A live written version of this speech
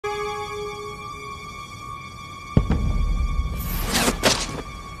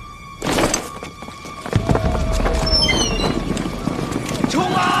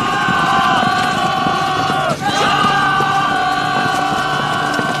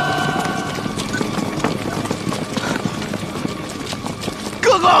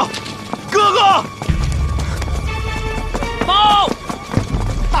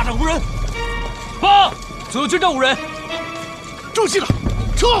所有军政五人，中计了，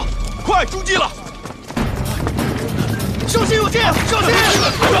撤！快中计了！小心有箭！小心！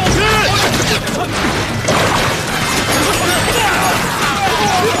小心！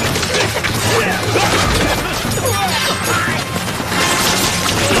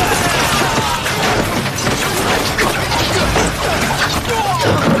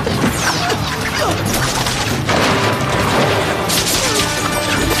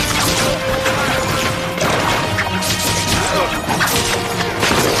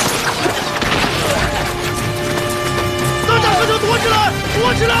 大家把他躲起来！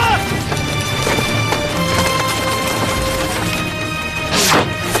躲起来！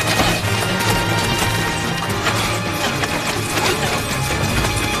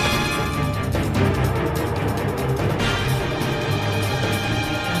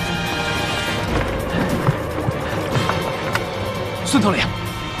 孙头领，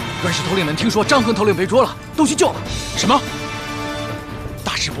阮氏头领们听说张衡头领被捉了，都去救了。什么？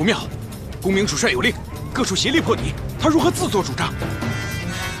大事不妙！公明主帅有令，各处协力破敌，他如何自作主张？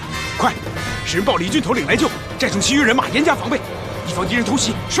快，使人报李军头领来救，寨中其余人马严加防备，以防敌人偷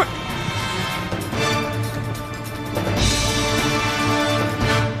袭。是。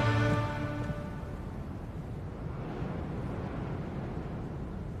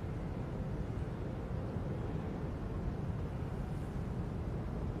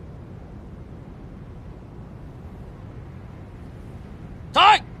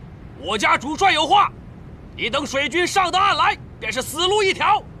 在，我家主帅有话，你等水军上得岸来，便是死路一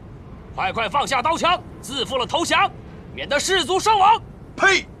条。快快放下刀枪，自负了投降，免得士卒伤亡。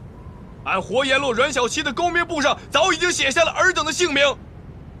呸！俺活阎罗阮小七的功名簿上早已经写下了尔等的姓名。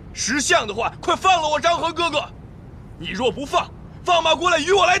识相的话，快放了我张衡哥哥！你若不放，放马过来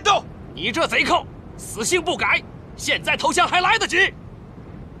与我来斗！你这贼寇，死性不改，现在投降还来得及。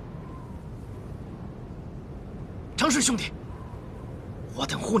张顺兄弟。 我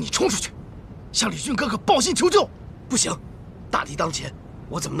等呼你冲出去，向李俊哥哥报信求救。不行，大敌当前，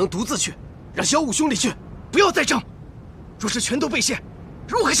我怎么能独自去？让小五兄弟去，不要再争。若是全都被陷，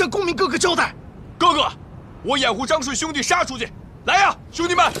如何向公明哥哥交代？哥哥，我掩护张顺兄弟杀出去。来呀，兄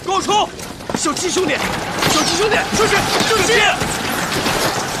弟们，跟我冲！小七兄弟，小七兄弟，出去！小七！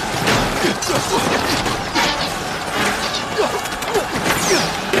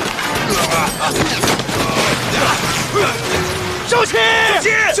小七！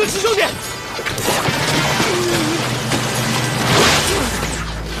小七兄弟！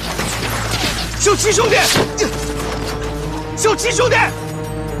小七兄弟！小七兄弟！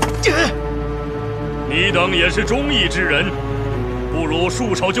你等也是忠义之人，不如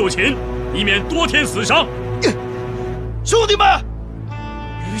束手就擒，以免多添死伤。兄弟们，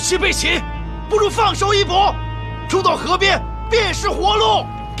与其被擒，不如放手一搏，冲到河边便是活路。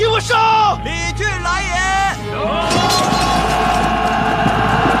给我上！李俊来也！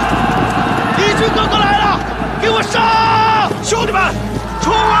李俊哥哥来了，给我上！兄弟们，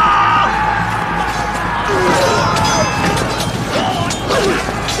冲啊！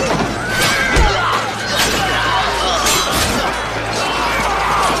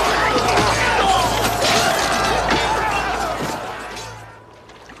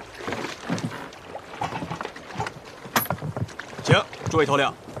请诸位头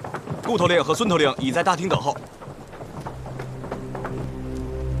领，顾头领和孙头领已在大厅等候。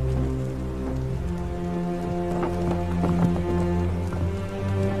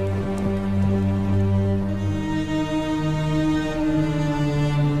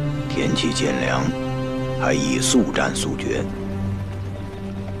 天气渐凉，还宜速战速决。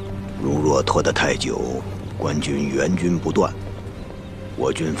如若拖得太久，官军援军不断，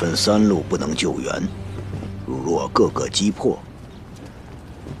我军分3路不能救援。如若各个击破，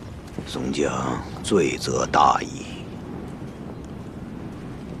宋将罪责大矣。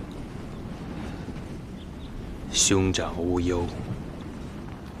兄长勿忧，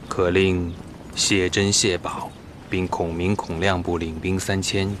可令谢珍、谢宝。 并孔明、孔亮部领兵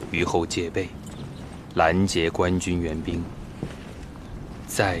3000于后戒备，拦截官军援兵。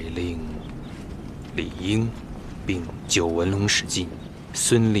再令李英并九纹龙史进、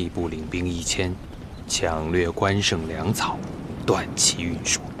孙立部领兵1000，抢掠关胜粮草，断其运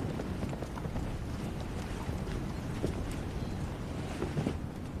输。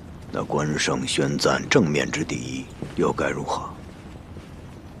那关胜宣赞正面之敌，又该如何？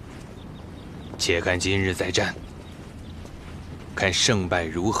且看今日再战。 看胜败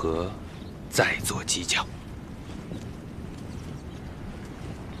如何，再做计较。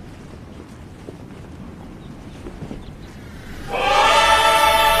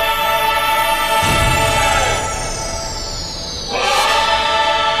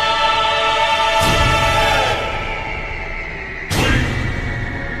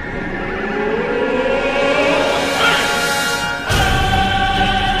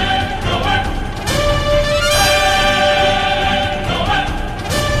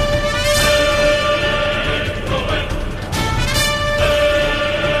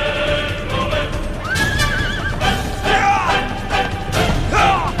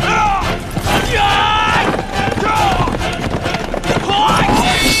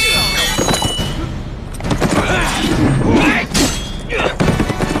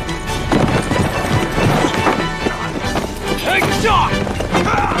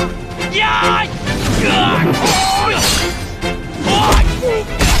呀！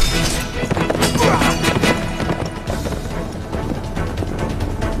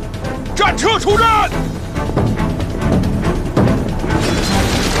战车出战！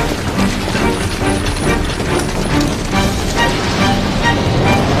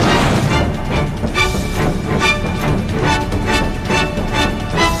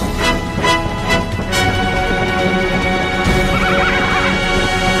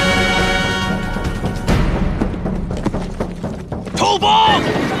出发！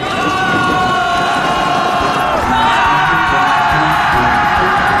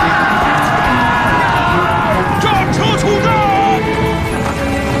战车出战！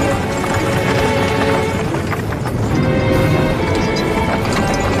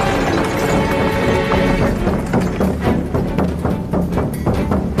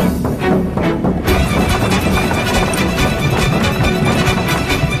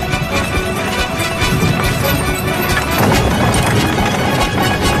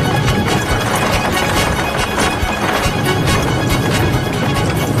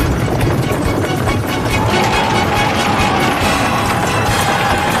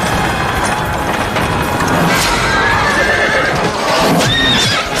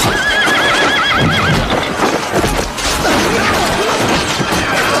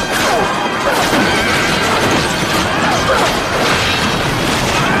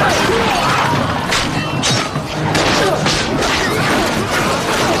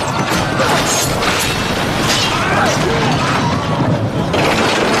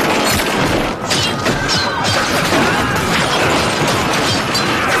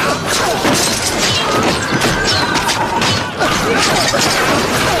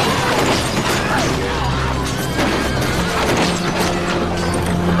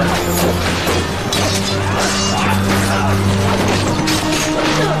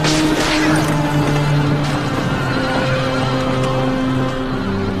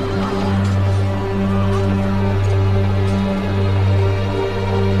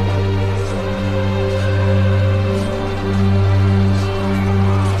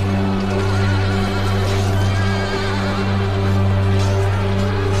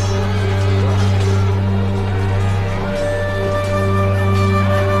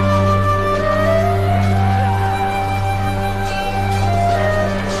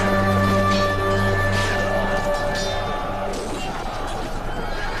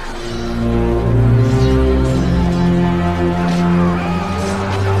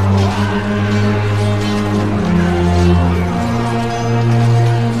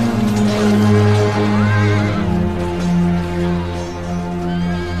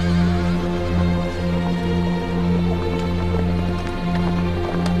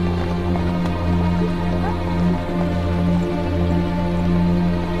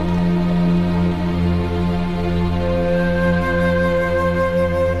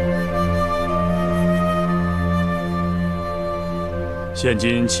现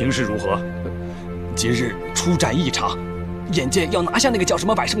今情势如何？今日出战异常，眼见要拿下那个叫什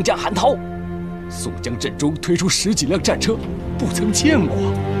么百胜将韩涛，宋江阵中推出10几辆战车，不曾见过，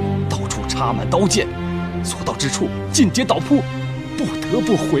到处插满刀剑，所到之处尽皆倒扑，不得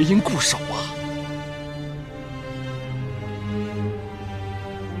不回营固守啊！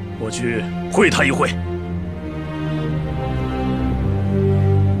我去会他一会。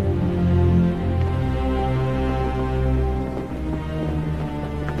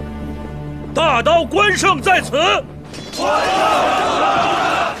大刀关胜在此。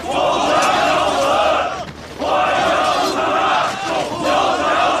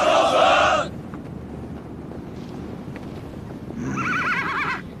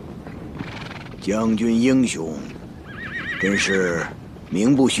将军英雄，真是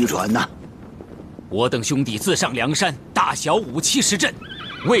名不虚传呐！我等兄弟自上梁山，大小武器实阵，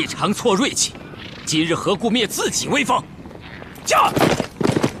未尝挫锐气。今日何故灭自己威风？驾！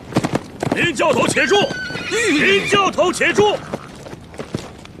林教头且住！林教头且住！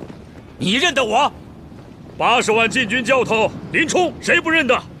你认得我？80万禁军教头林冲，谁不认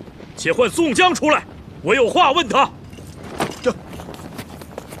得？且唤宋江出来，我有话问他。这。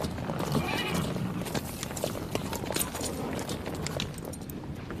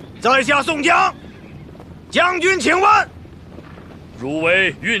在下宋江，将军请问。汝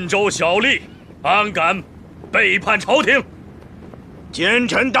为运州小吏，安敢背叛朝廷？奸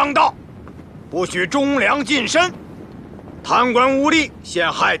臣当道，不许忠良近身，贪官污吏，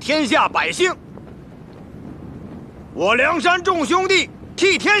陷害天下百姓。我梁山众兄弟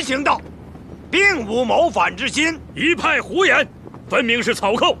替天行道，并无谋反之心。一派胡言，分明是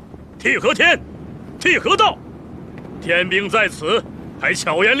草寇，替何天，替何道？天兵在此，还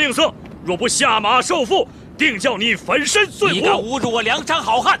巧言令色，若不下马受缚，定叫你粉身碎骨！你敢侮辱我梁山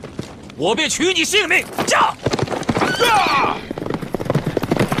好汉，我便取你性命！驾！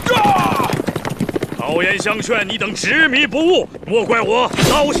好言相劝，你等执迷不悟，莫怪我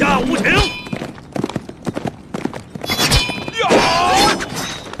刀下无情。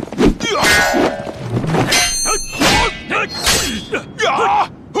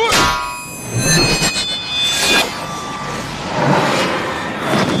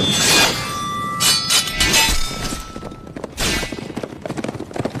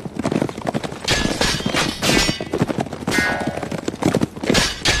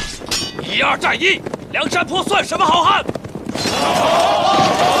1、2战1，梁山泊算什么好汉？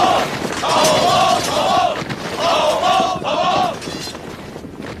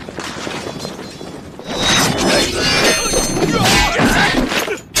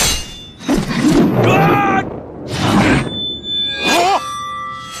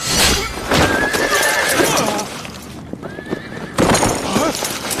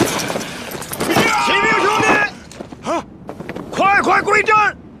骑兵兄弟，快归阵！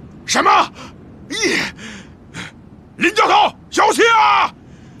什么？林教头，小心啊！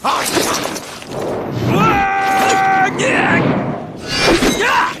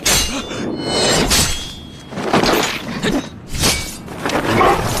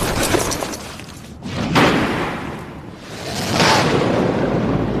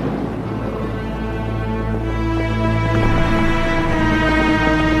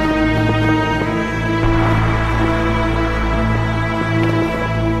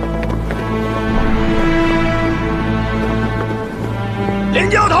林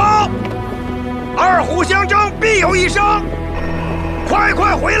教头，二虎相争必有一伤，快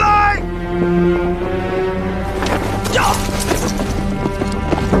回来！呀！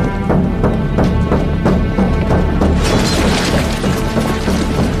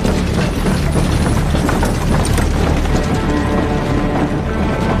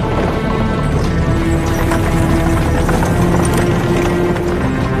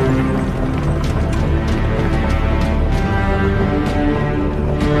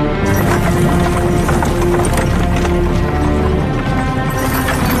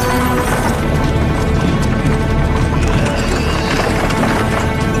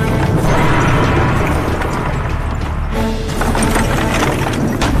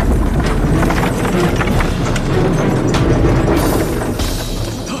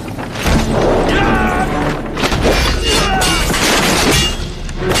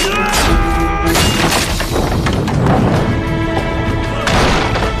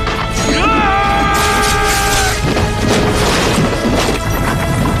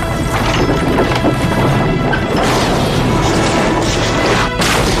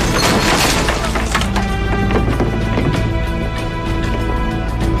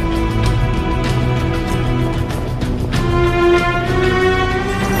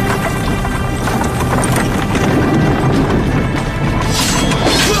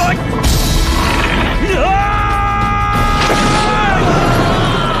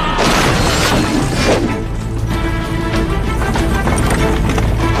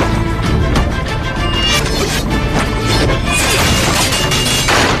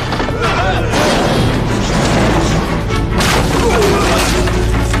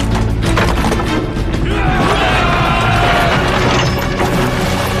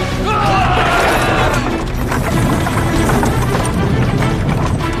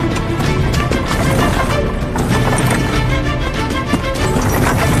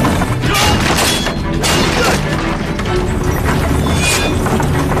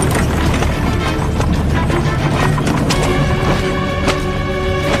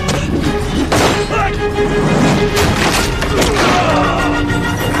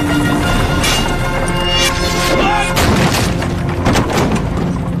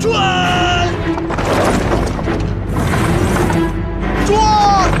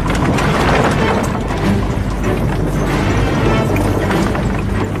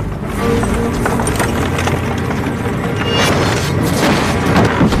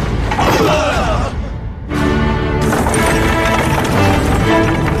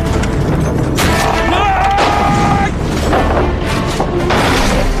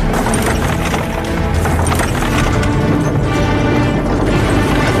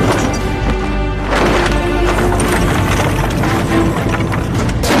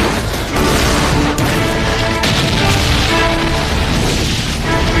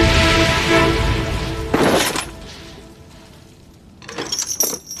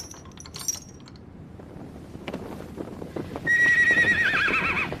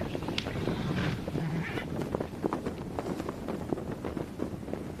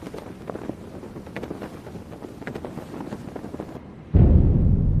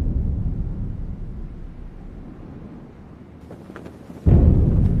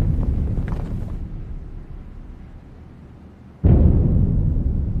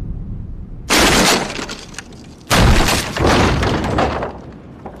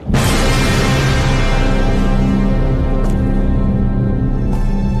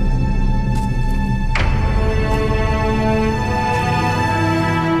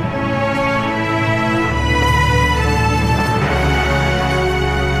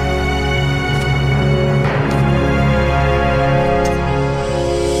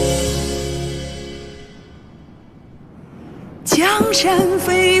江山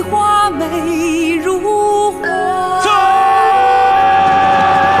飞花美如画，豪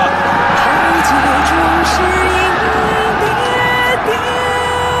杰壮士迎叠叠，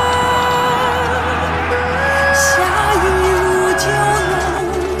侠义如酒浓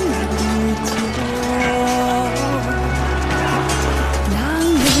如酒，男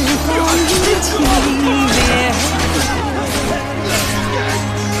儿放于清廉。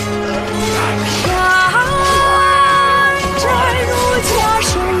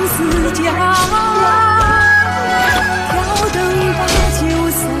 家，挑灯把酒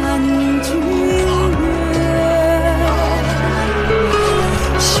三军乐，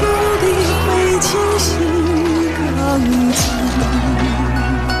兄弟会情心更亲，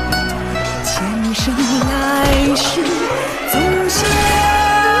前生来世总相。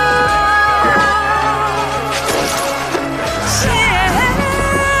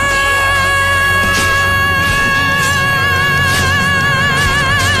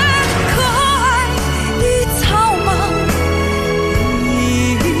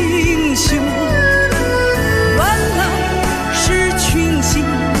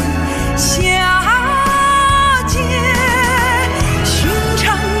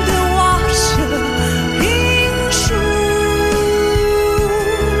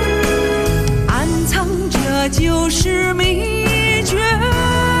 就是秘诀，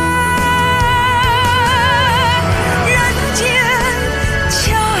人间恰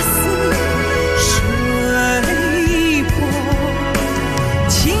似水波，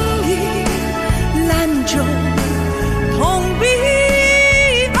情义兰州同彼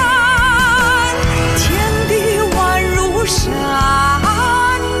岸，天地宛如山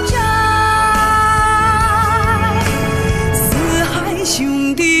寨，四海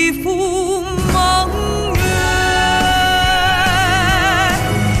兄弟赴梦。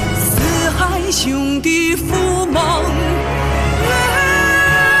 兄弟赴梦圆，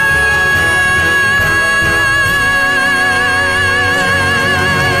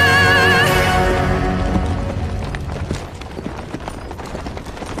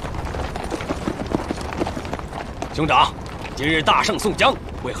兄长，今日大胜宋江，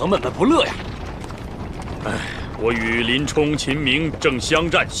为何闷闷不乐呀？哎，我与林冲、秦明正相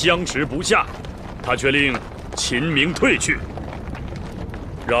战，相持不下，他却令秦明退去。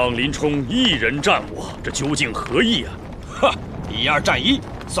 让林冲一人战我，这究竟何意啊？哈，1、2战1，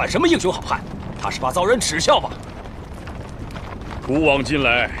算什么英雄好汉？他是怕遭人耻笑吧？古往今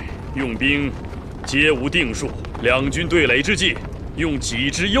来，用兵皆无定数，两军对垒之际，用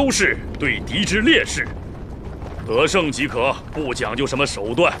己之优势对敌之劣势，得胜即可，不讲究什么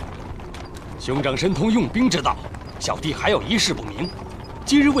手段。兄长深通用兵之道，小弟还有一事不明：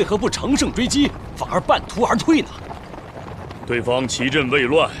今日为何不乘胜追击，反而半途而退呢？ 对方旗阵未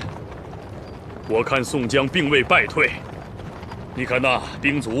乱，我看宋江并未败退。你看那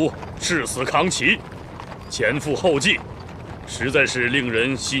兵卒誓死扛旗，前赴后继，实在是令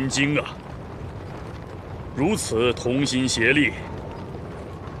人心惊啊！如此同心协力，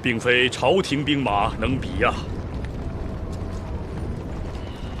并非朝廷兵马能比呀。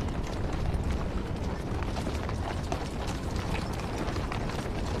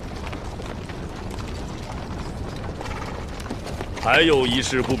还有一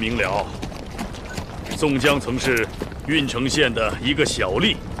事不明了。宋江曾是郓城县的一个小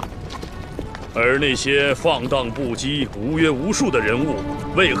吏，而那些放荡不羁、无约无束的人物，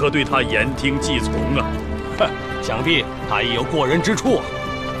为何对他言听计从啊？哼，想必他亦有过人之处啊。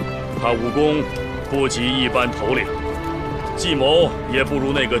他武功不及一般头领，计谋也不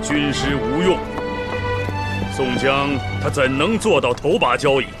如那个军师吴用。宋江他怎能做到头把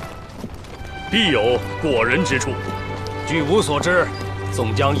交椅？必有过人之处。 据吾所知，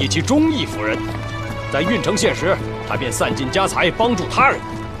宋江以其忠义服人，在郓城县时，他便散尽家财帮助他人。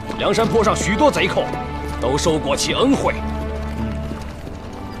梁山坡上许多贼寇，都受过其恩惠。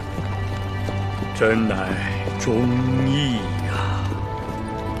真乃忠义呀！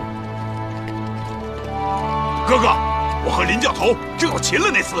哥哥，我和林教头正要擒了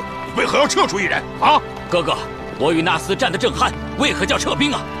那厮，为何要撤出一人啊？哥哥，我与那厮战得正酣，为何叫撤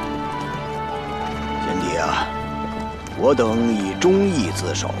兵啊？贤弟啊！ 我等以忠义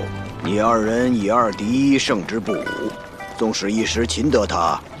自守，你二人以2敌1，胜之不武。纵使一时擒得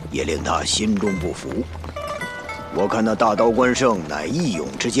他，也令他心中不服。我看那大刀关胜乃义勇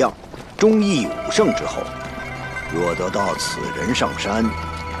之将，忠义武圣之后，若得到此人上山，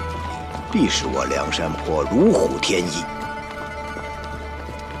必使我梁山泊如虎添翼。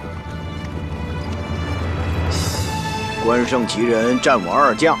关胜其人战我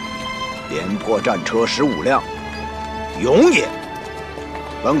2将，连破战车15辆。 勇也，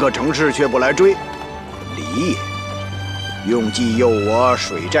本可成事却不来追，理也。用计诱我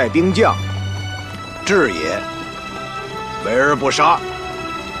水寨兵将，智也；为而不杀，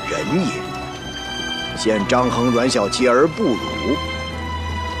仁也。现张衡阮小七而不辱，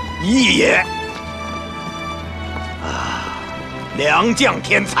义也。啊，良将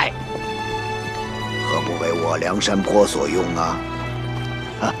天才，何不为我梁山泊所用啊？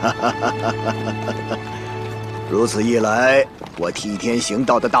如此一来，我替天行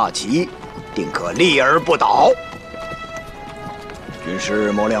道的大旗定可立而不倒。军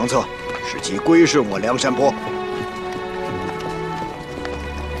师谋良策，使其归顺我梁山泊。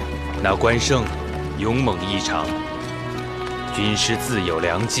那关胜勇猛异常，军师自有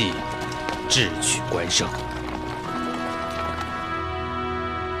良计，智取关胜。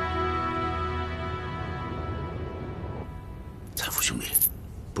财富兄弟，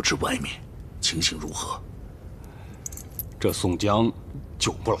不知外面情形如何？这宋江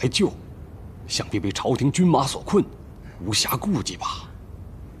久不来救，想必被朝廷军马所困，无暇顾及吧？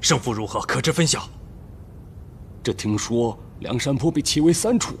胜负如何，可知分晓？这听说梁山泊被切为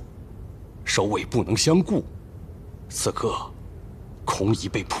3处，首尾不能相顾，此刻恐已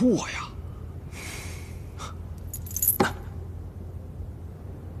被破呀。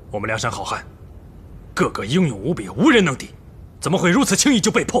我们梁山好汉，个个英勇无比，无人能敌，怎么会如此轻易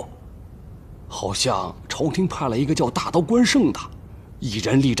就被破？好像朝廷派了一个叫大刀关胜的，一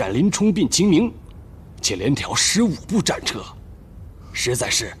人力战林冲并秦明，且连挑15部战车，实在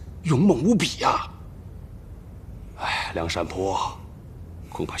是勇猛无比呀！哎，梁山泊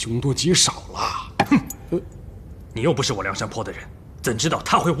恐怕凶多吉少了。哼，你又不是我梁山泊的人，怎知道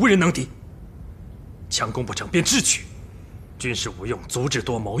他会无人能敌？强攻不成便智取，军事无用，足智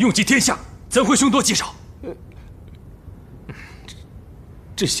多谋，用济天下，怎会凶多吉少？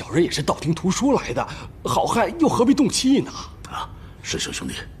这小人也是道听途说来的，好汉又何必动气呢？啊，师兄兄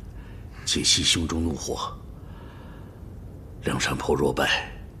弟，且息胸中怒火。梁山泊若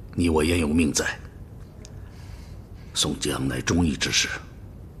败，你我焉有命在？宋江乃忠义之士，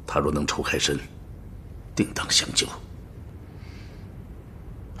他若能抽开身，定当相救。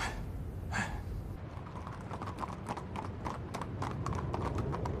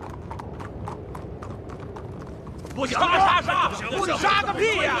不行，不行，杀个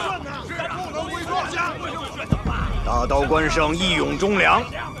屁呀！不能归顺，大刀关胜义勇忠良，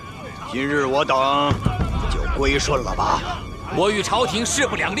今日我等就归顺了吧。我与朝廷势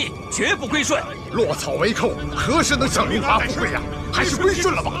不两立，绝不归顺。落草为寇，何时能享荣华富贵呀？还是归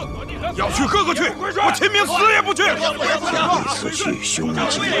顺了吧。要去个个去，我秦明死也不去。此去凶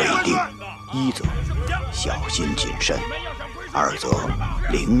吉未定，一则小心谨慎，二则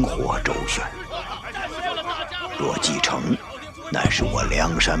灵活周旋。若继承，乃是我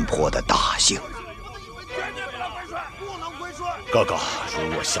梁山泊的大幸。哥哥，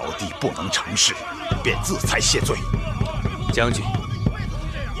如我小弟不能成事，便自裁谢罪。将军，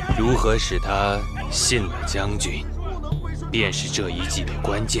如何使他信了将军，便是这一计的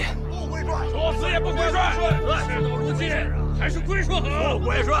关键。说死也不归顺，事到如今，还是归顺好。不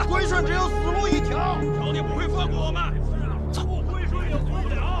归顺，归顺只有死路一条。朝廷不会放过我们。走，不归顺也活不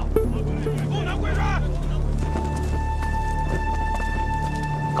了，不能归顺。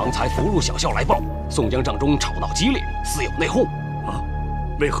刚才俘虏小校来报，宋江帐中吵闹激烈，似有内讧。啊，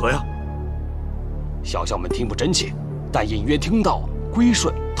为何呀？小校们听不真切，但隐约听到归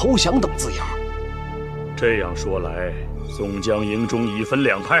顺、投降等字眼。这样说来，宋江营中已分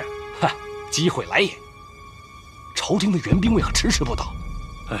两派。哈，机会来也。朝廷的援兵为何迟迟不到？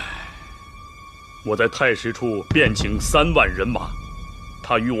唉，我在太师处便请3万人马，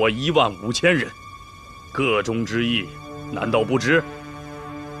他与我15000人，个中之意，难道不知？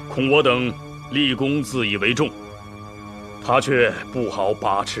恐我等立功自以为重，他却不好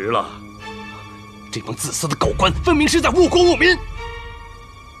把持了。这帮自私的狗官，分明是在误国误民。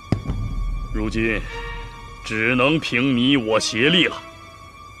如今只能凭你我协力了。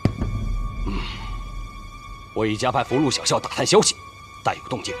我已加派俘虏小校打探消息，待有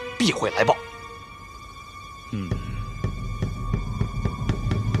动静必会来报。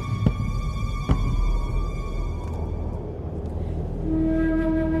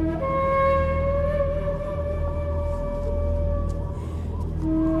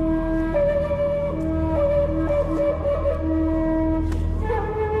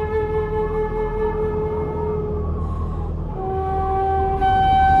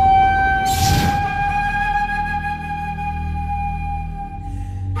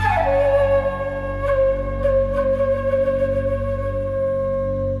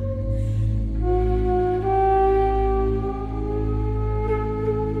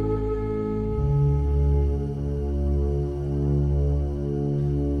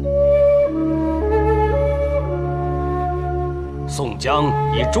江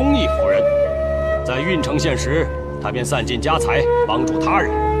以忠义服人，在郓城县时，他便散尽家财，帮助他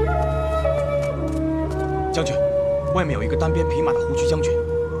人。将军，外面有一个单鞭匹马的胡须将军，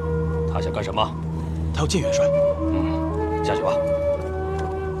他想干什么？他要见元帅。下去吧。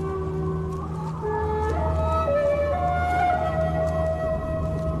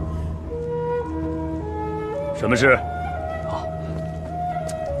什么事？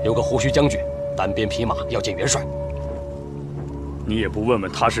有个胡须将军单鞭匹马要见元帅。你也不问问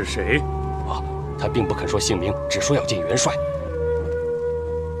他是谁？他并不肯说姓名，只说要见元帅。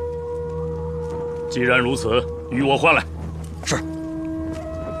既然如此，与我换来。是。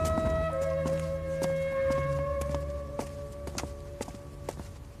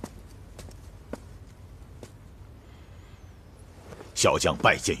小将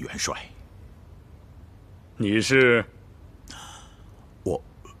拜见元帅。你是？我。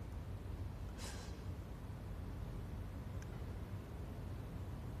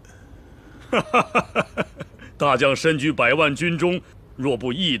大将身居100万军中，若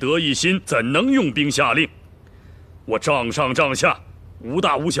不一德一心，怎能用兵下令？我帐上帐下，无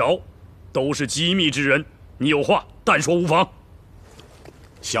大无小，都是机密之人。你有话但说无妨。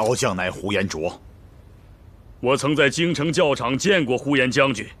小将乃呼延灼。我曾在京城教场见过呼延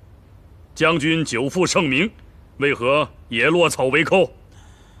将军。将军久负盛名，为何也落草为寇？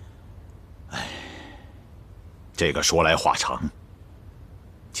这个说来话长。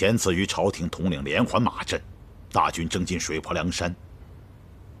前次与朝廷统领连环马阵，大军征进水泊梁山，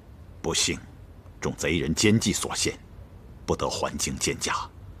不幸中贼人奸计所陷，不得还京见驾。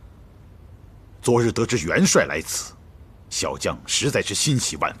昨日得知元帅来此，小将实在是欣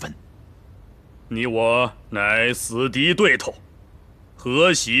喜万分。你我乃死敌对头，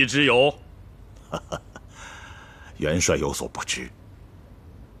何喜之有？元帅有所不知，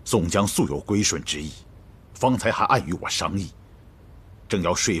宋江素有归顺之意，方才还暗与我商议，正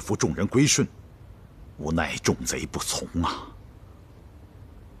要说服众人归顺，无奈众贼不从啊。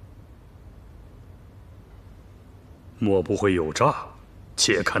莫不会有诈？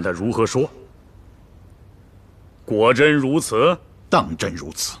且看他如何说。果真如此？当真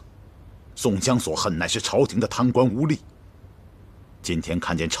如此。宋江所恨乃是朝廷的贪官污吏。今天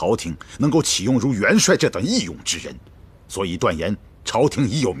看见朝廷能够启用如元帅这等义勇之人，所以断言朝廷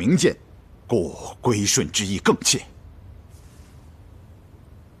已有明鉴，故归顺之意更切。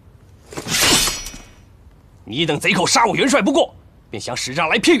你等贼寇杀我元帅不过，便想使诈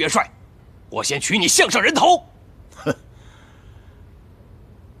来骗元帅，我先取你项上人头。哼！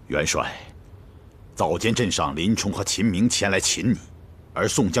元帅，早间镇上林冲和秦明前来擒你，而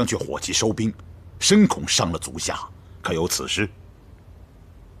宋江却火急收兵，深恐伤了足下，可有此事？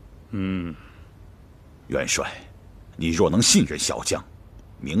元帅，你若能信任小将，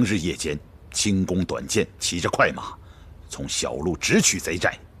明日夜间轻弓短箭，骑着快马，从小路直取贼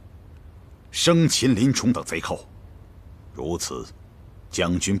寨，生擒林冲等贼寇。如此，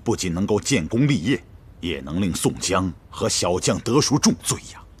将军不仅能够建功立业，也能令宋江和小将得赎重罪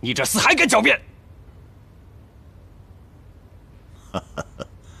呀！你这厮还敢狡辩！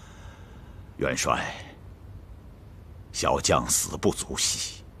元帅，小将死不足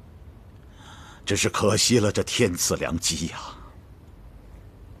惜，只是可惜了这天赐良机呀。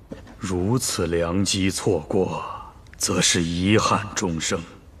如此良机错过，则是遗憾终生。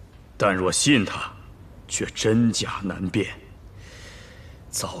但若信他，却真假难辨。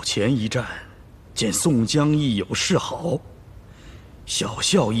早前一战，见宋江亦有示好，小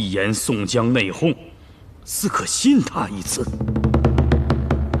校一言宋江内讧，似可信他一次。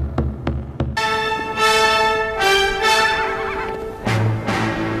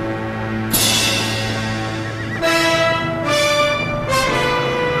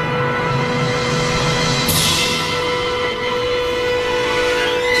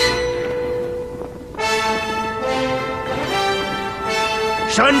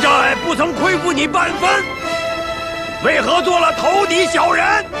山寨不曾亏负你半分，为何做了投敌小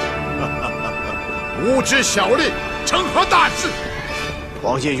人？无知小吏，成何大事？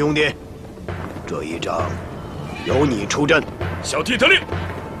黄信兄弟，这一仗由你出阵。小弟得令。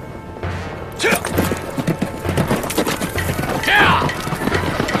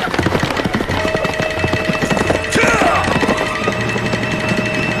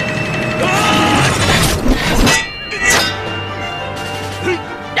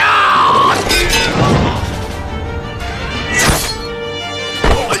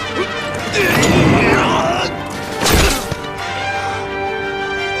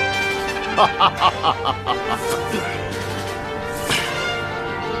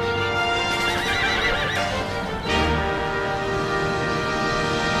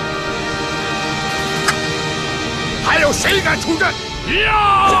还有谁敢出阵？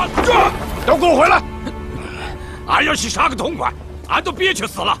呀！都给我回来！俺要去杀个痛快，俺都憋屈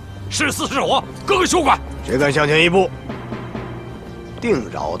死了。是死是活，各个休管。谁敢向前一步，定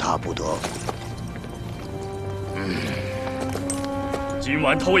饶他不得。今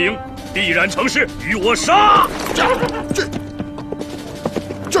晚偷营，必然成事，与我杀！这！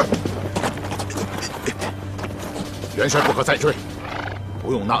元帅不可再追，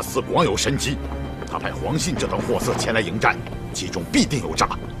不用那厮广有神机，他派黄信这等货色前来迎战，其中必定有诈，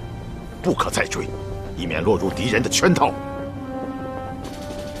不可再追，以免落入敌人的圈套。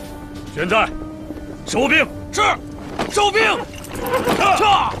现在，收兵！是，收兵！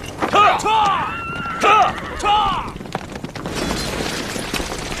撤！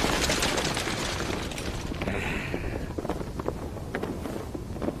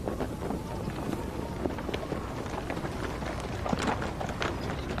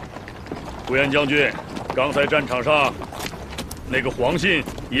胡延将军，刚才战场上那个黄信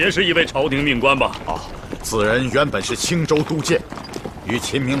也是一位朝廷命官吧？啊，此人原本是青州都监，与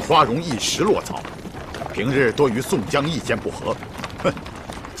秦明花荣一时落草，平日多与宋江意见不合。哼，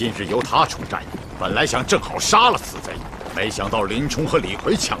今日由他出战，本来想正好杀了此贼，没想到林冲和李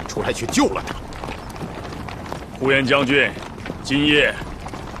逵抢出来，却救了他。胡延将军，今夜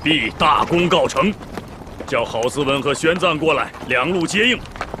必大功告成，叫郝思文和玄奘过来，两路接应，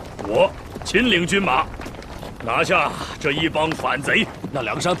我亲领军马，拿下这一帮反贼。那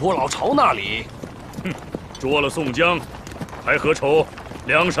梁山泊老巢那里，哼，捉了宋江，还何愁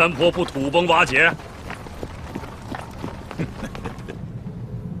梁山泊不土崩瓦解？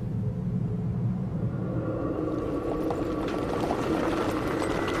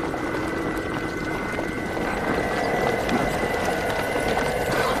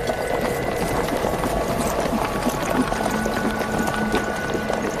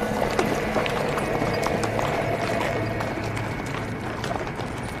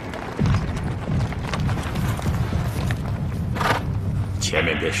前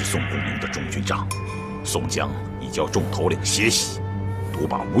面便是宋公明的众军帐，宋江已叫众头领歇息，独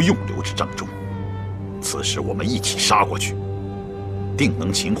把吴用留至帐中。此时我们一起杀过去，定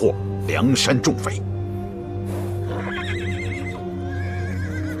能擒获梁山众匪。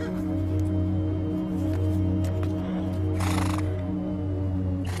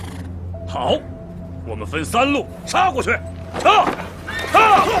好，我们分三路杀过去，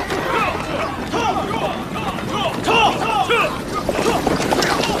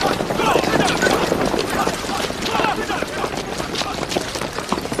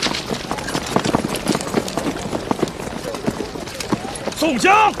宋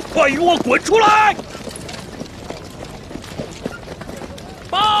江，快与我滚出来！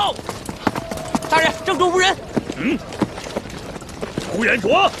报，大人，正中无人。呼延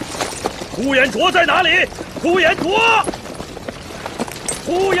灼，呼延灼在哪里？呼延灼，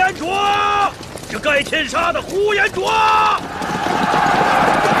呼延灼，这该天杀的呼延灼！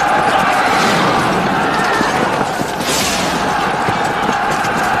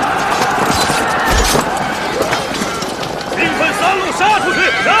兵分三路杀出去！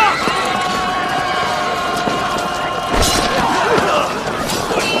杀！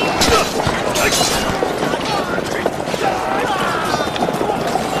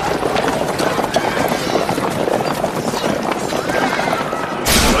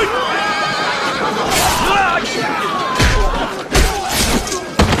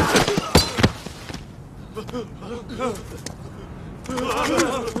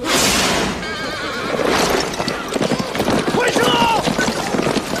快撤！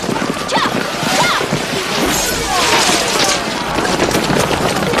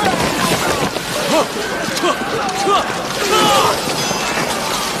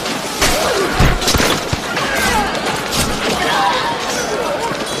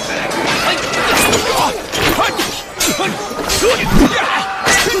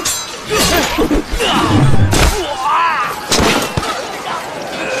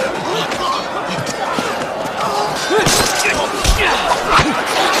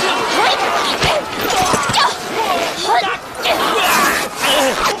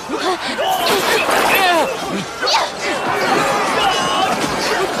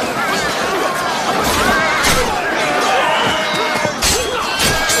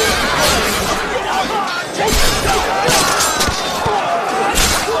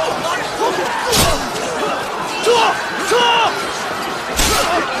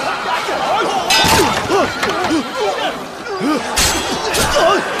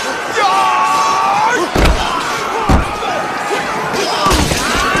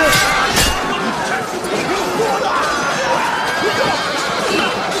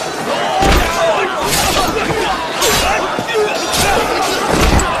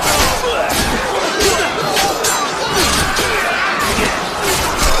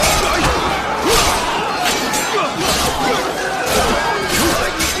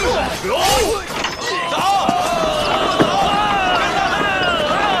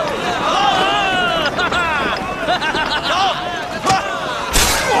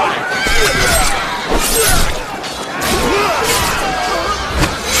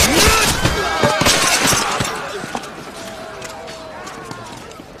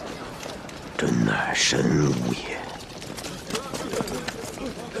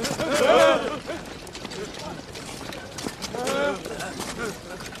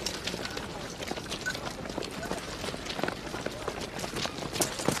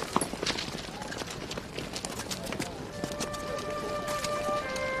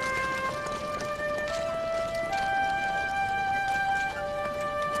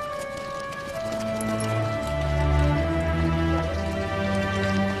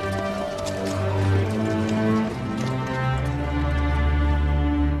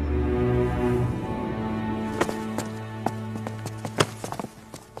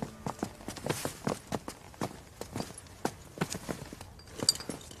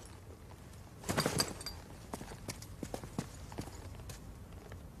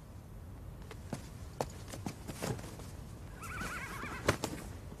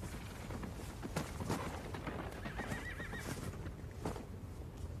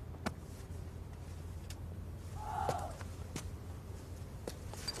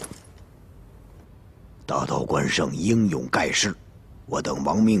大刀关胜英勇盖世，我等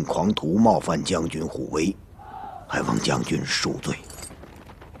亡命狂徒冒犯将军虎威，还望将军恕罪。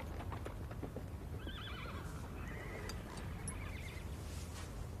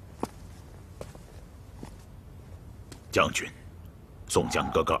将军，宋江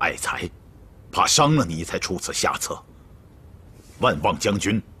哥哥爱财，怕伤了你才出此下策。万望将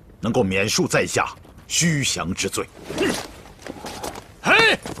军能够免恕在下虚降之罪。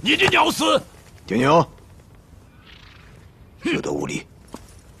嘿，你这鸟厮！停停，休得无礼。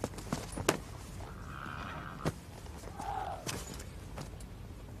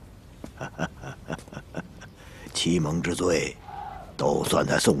欺蒙之罪，都算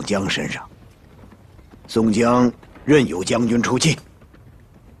在宋江身上。宋江任由将军出气。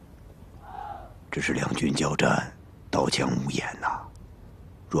只是两军交战，刀枪无眼呐。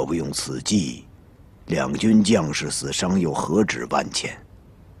若不用此计，两军将士死伤又何止万千？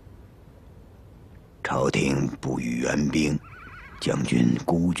朝廷不予援兵，将军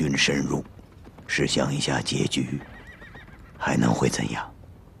孤军深入，试想一下结局，还能会怎样？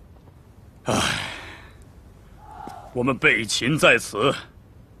唉，我们被擒在此，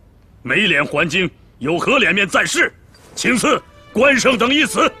没脸还京，有何脸面在世？请赐关胜等一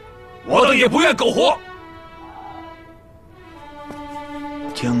死。我等也不愿苟活。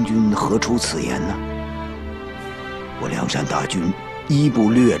将军何出此言呢？我梁山大军一不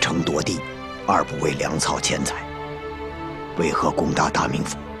略城夺地，二不为粮草钱财，为何攻打大名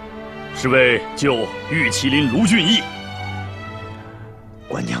府？是为救玉麒麟卢俊义。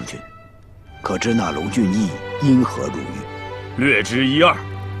关将军，可知那卢俊义因何入狱？略知一二。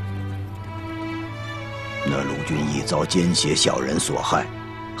那卢俊义遭奸邪小人所害，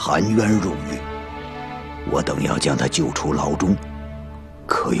含冤入狱，我等要将他救出牢中，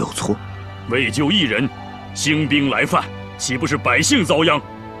可有错？为救一人，兴兵来犯，岂不是百姓遭殃？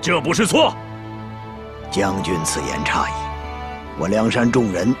这不是错。将军此言差矣。我梁山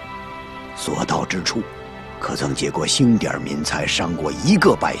众人所到之处，可曾结过星点民财，伤过一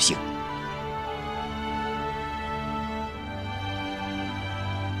个百姓？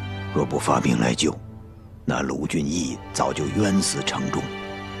若不发兵来救，那卢俊义早就冤死城中。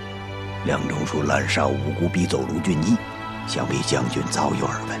梁中书滥杀无辜，逼走卢俊义，想必将军早有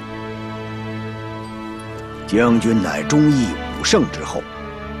耳闻。将军乃忠义武圣之后，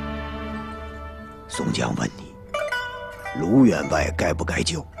宋江问你，卢员外该不该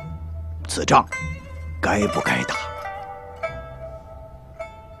救？此仗该不该打？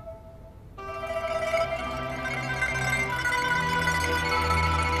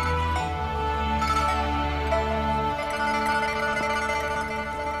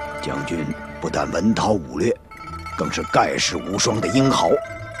将军不但文韬武略，更是盖世无双的英豪。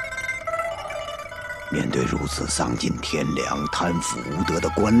面对如此丧尽天良、贪腐无德的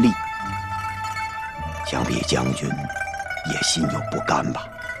官吏，想必将军也心有不甘吧？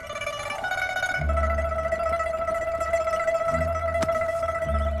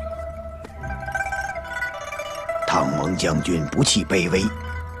倘蒙将军不弃卑微，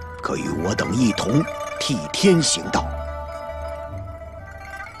可与我等一同替天行道。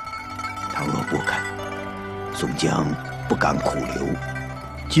倘若不肯，宋江不敢苦留，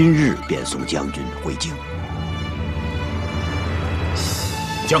今日便送将军回京。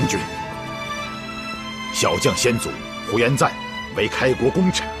将军，小将先祖呼延赞为开国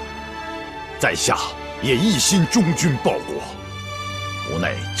功臣，在下也一心忠君报国，无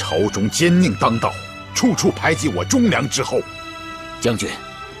奈朝中奸佞当道，处处排挤我忠良之后。将军，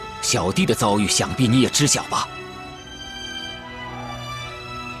小弟的遭遇想必你也知晓吧？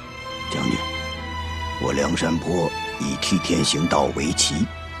将军，我梁山泊以替天行道为旗，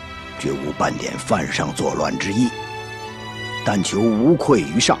绝无半点犯上作乱之意，但求无愧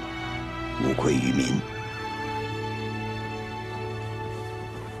于上，无愧于民。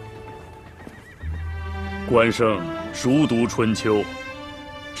关胜熟读春秋，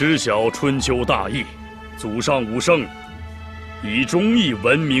知晓春秋大义，祖上武圣以忠义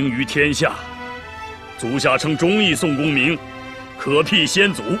闻名于天下，足下称忠义宋公明，可辟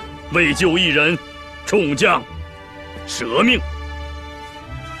先祖，为救一人，冲将舍命。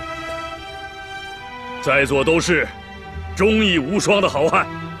在座都是忠义无双的好汉，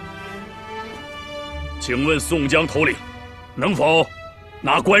请问宋江头领，能否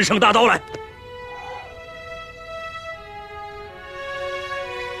拿关胜大刀来？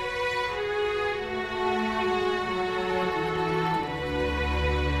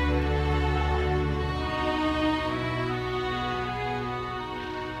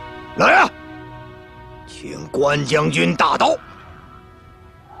来啊！请关将军大刀。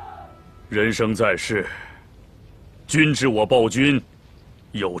人生在世，君知我报君，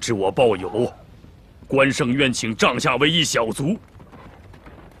友知我报友。关圣愿请帐下为一小卒，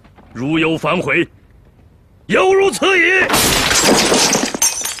如有反悔，犹如此矣。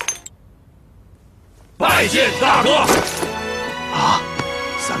拜见大哥。啊，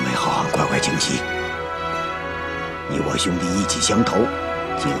三位好汉，快快请起。你我兄弟意气相投，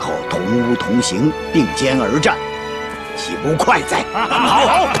今后同屋同行，并肩而战，岂不快哉？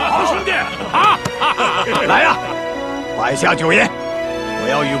好兄弟！啊！来呀，摆下酒宴，我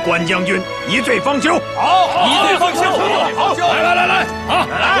要与关将军一醉方休。好，一醉方休。好，来，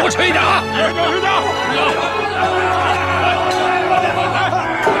啊，多吃一点啊！吃点。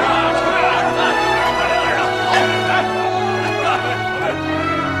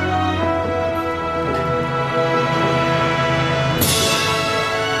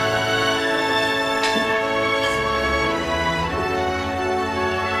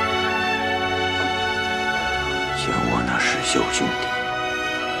秀兄弟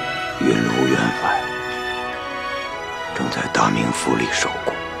云路员外正在大名府里受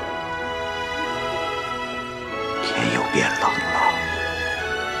苦，天又变冷了，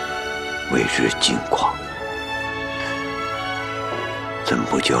未知近况，怎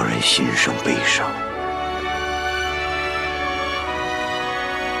不叫人心生悲伤？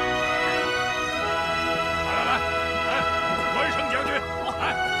关圣将军，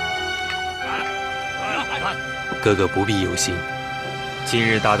哥哥不必忧心，今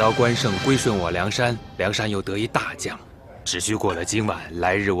日大刀关胜归顺我梁山，梁山又得一大将，只需过了今晚，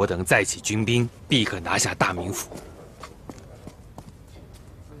来日我等再起军兵，必可拿下大名府。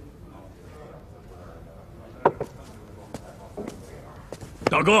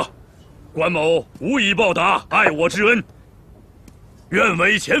大哥，关某无以报答爱我之恩，愿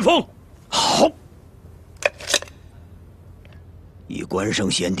为前锋。好，以关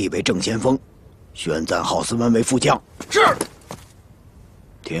胜贤弟为正先锋。宣赞郝思文为副将，是；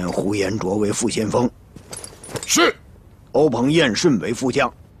添呼延灼为副先锋，是；欧鹏、燕顺为副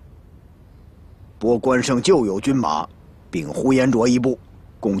将，拨关胜旧有军马，并呼延灼一部，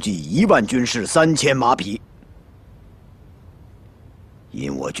共计1万军士3000马匹。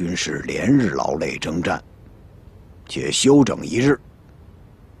因我军士连日劳累征战，且休整1日，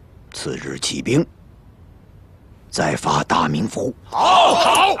次日起兵。再发大名府。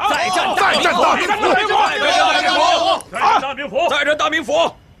好，再战大名府，再战大名府。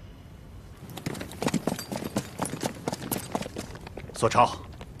索超，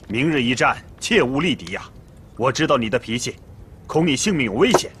明日一战，切勿力敌呀！我知道你的脾气，恐你性命有危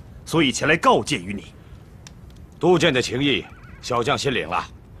险，所以前来告诫于你。督建的情谊，小将心领了。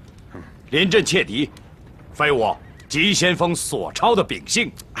临阵切敌，非我急先锋索超的秉性。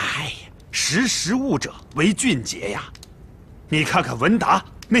哎呀！识时务者为俊杰呀！你看看文达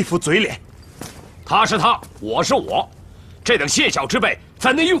那副嘴脸，他是他，我是我，这等细小之辈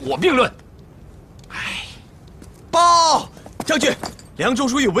怎能与我并论？哎，报将军，凉州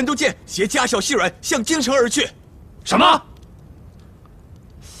署有文都监携家小细软向京城而去。什么？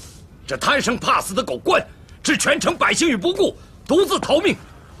这贪生怕死的狗官，置全城百姓于不顾，独自逃命，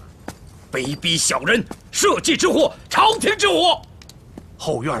卑鄙小人，社稷之祸，朝廷之祸。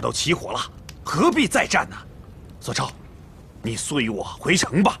后院都起火了，何必再战呢？索超，你随我回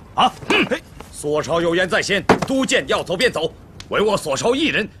城吧！啊！索超有言在先，督建要走便走，唯我索超一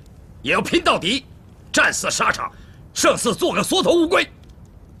人，也要拼到底，战死沙场，胜似做个缩头乌龟。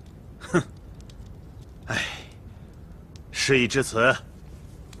哼！哎，事已至此，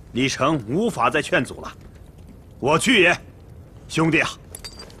李成无法再劝阻了。我去也，兄弟啊，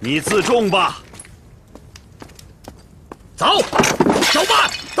你自重吧。走，走吧，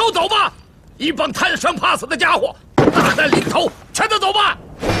都走吧！一帮贪生怕死的家伙，大难临头，全都走吧！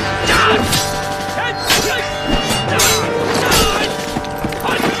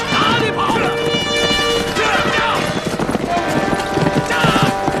哪里跑了？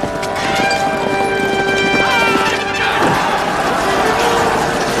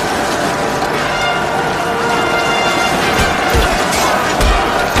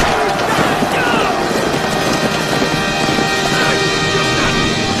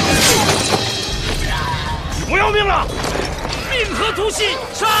不要命了！命何足惜，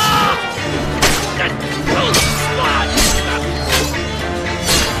杀！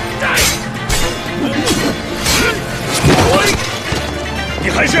你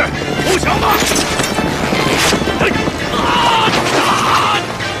还是投降吧！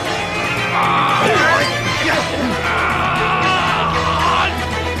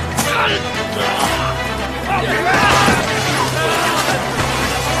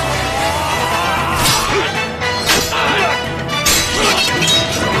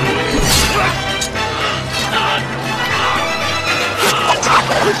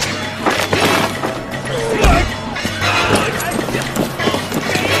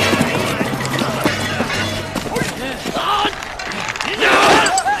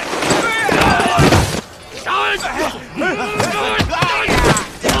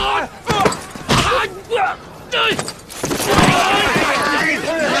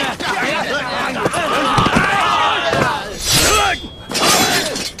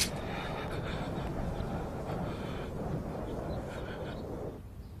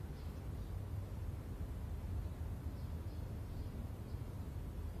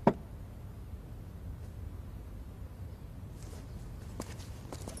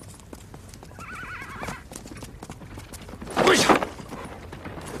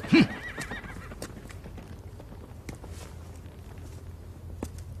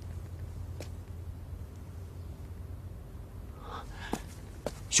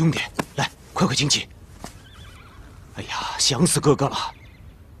兄弟，来，快进去。哎呀，想死哥哥了！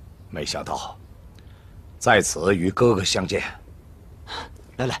没想到，在此与哥哥相见。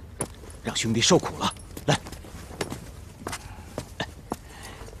来，让兄弟受苦了。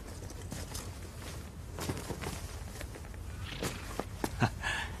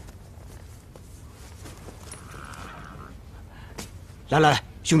来，来，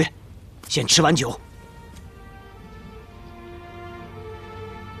兄弟，先吃碗酒。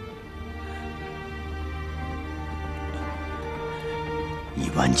一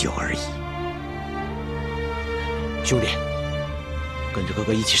碗酒而已。兄弟，跟着哥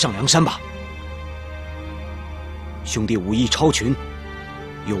哥一起上梁山吧。兄弟武艺超群，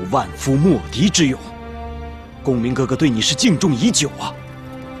有万夫莫敌之勇，公明哥哥对你是敬重已久啊。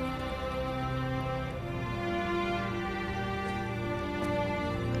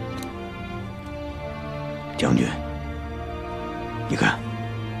将军，你看，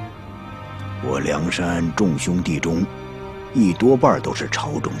我梁山众兄弟中，一多半都是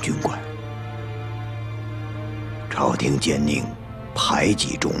朝中军官。朝廷奸佞，排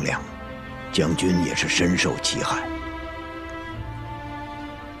挤忠良，将军也是深受其害。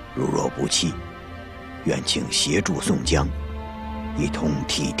如若不弃，愿请协助宋江，一同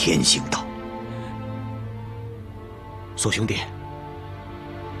替天行道。索兄弟，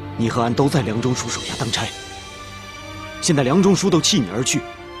你和俺都在梁中书手下当差，现在梁中书都弃你而去，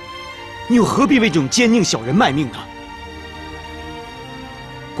你又何必为这种奸佞小人卖命呢？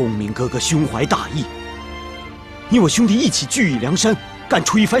公明哥哥胸怀大义，你我兄弟一起聚义梁山，干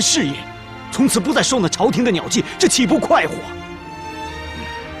出一番事业，从此不再受那朝廷的鸟击，这岂不快活？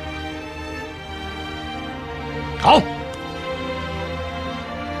好，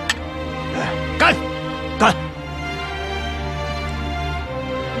干！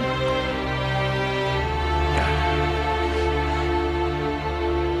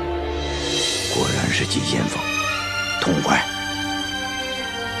果然是急先锋，痛快！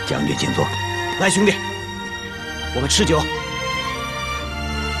将军请坐。来，兄弟，我们吃酒。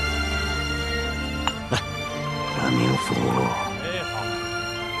来，咱明府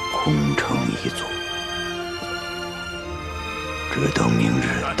空城一座，只等明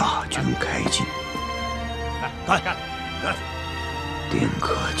日大军开进，干！定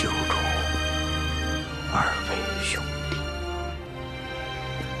可救出二位兄弟。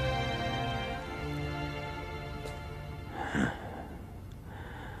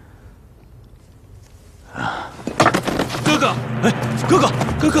哥哥，哎，哥哥，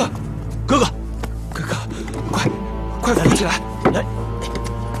快扶起来！来，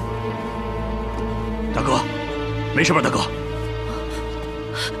大哥，没事吧，大哥？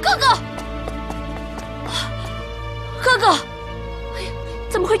哥哥，哎呀，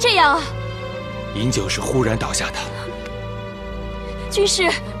怎么会这样啊？饮酒是忽然倒下的。军师，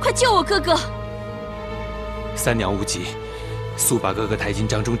快救我哥哥！三娘无急，速把哥哥抬进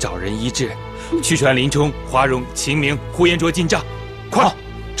帐中找人医治，去传林冲、华容、秦明、呼延灼进帐。快，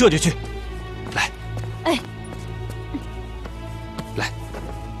这就去。来，哎，来。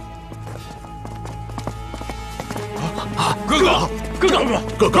哥哥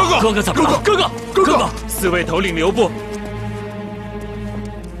怎么了？哥哥，四位头领留步。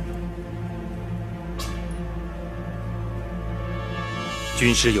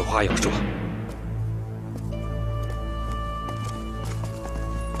军师有话要说。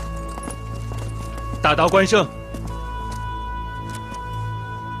大刀关胜，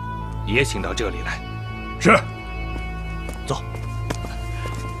也请到这里来。是。走。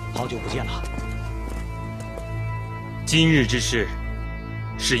好久不见了。今日之事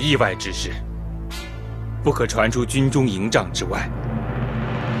是意外之事，不可传出军中营帐之外。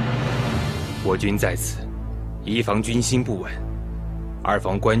我军在此，一防军心不稳，二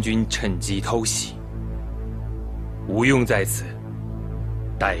防官军趁机偷袭。吴用在此，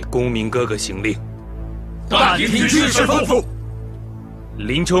待公明哥哥行令。但听军师吩咐。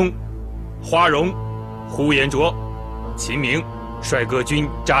林冲、花荣、呼延灼、秦明率各军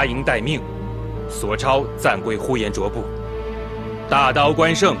扎营待命，索超暂归呼延灼部。大刀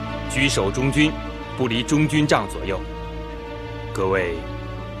关胜居守中军，不离中军帐左右。各位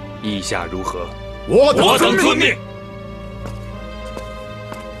意下如何？我等遵命。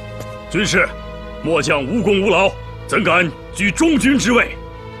军师，末将无功无劳，怎敢居中军之位？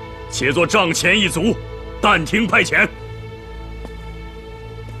且做帐前一卒，但听派遣。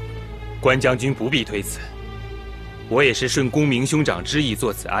关将军不必推辞，我也是顺公明兄长之意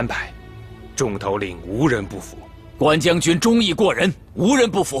做此安排，众头领无人不服。关将军忠义过人，无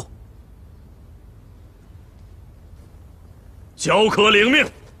人不服。小可领命，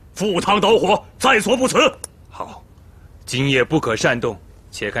赴汤蹈火，在所不辞。好，今夜不可擅动，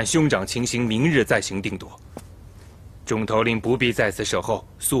且看兄长情形，明日再行定夺。众头领不必在此守候，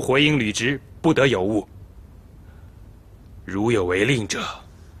速回营履职，不得有误。如有违令者，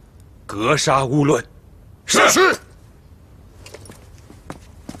格杀勿论。是。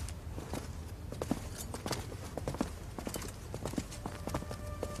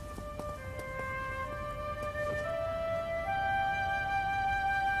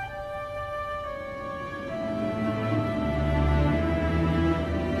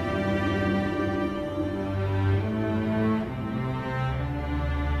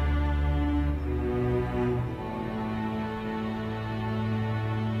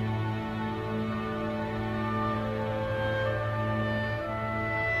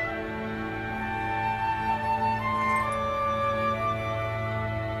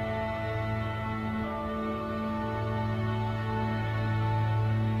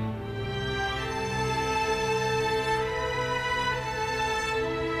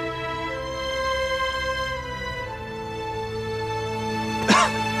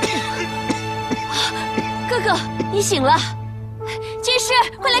哥哥，你醒了！军师，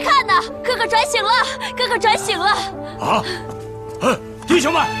快来看呐！哥哥转醒了！哥哥转醒了！啊！弟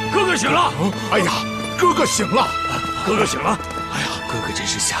兄们，哥哥醒了！哎呀，哥哥醒了！哥哥醒了！哎呀，哥哥真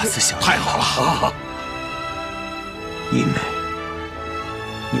是瑕疵小太好了！姨妹，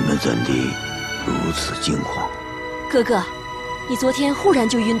你们怎地如此惊慌？哥哥，你昨天忽然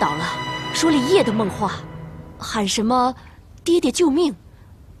就晕倒了，说了一夜的梦话，喊什么“爹爹救命”，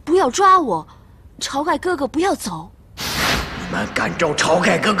不要抓我。晁盖哥哥不要走！你们敢咒晁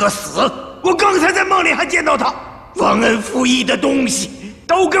盖哥哥死？我刚才在梦里还见到他，忘恩负义的东西，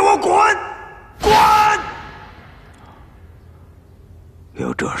都给我滚！滚！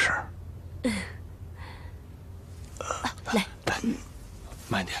有这事儿？来，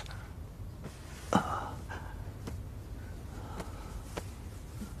慢点。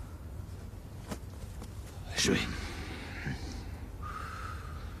水。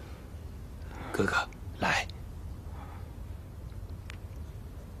哥哥，来。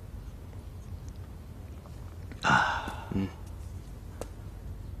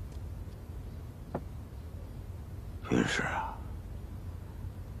军师啊，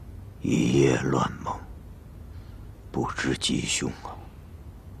一夜乱梦，不知吉凶啊！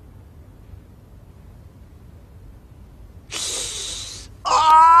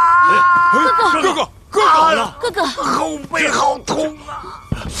哥哥，哥哥，哥哥，后背好痛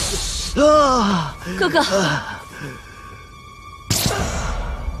啊！哥哥，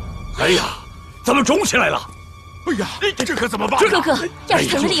哎呀，怎么肿起来了？哎呀，这可怎么办？哥哥，要是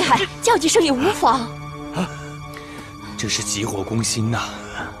疼得厉害，叫几声也无妨。这是急火攻心呐！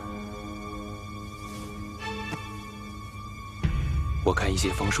我看一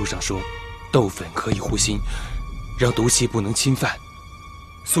些方书上说，豆粉可以护心，让毒气不能侵犯。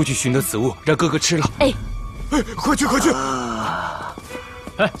速去寻得此物，让哥哥吃了。哎，快去！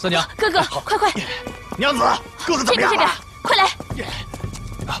哎，三娘，哥哥，快！娘子，哥哥怎么样？这边，快来！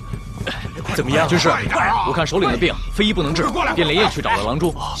怎么样？军师，我看首领的病非医不能治，便连夜去找了郎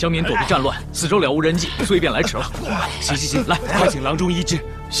中。乡民躲避战乱，四周了无人迹，所以便来迟了。行，来，快请郎中医治。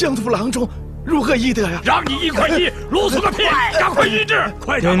乡土郎中如何医得呀？让你医快医，啰嗦个屁！赶快医治！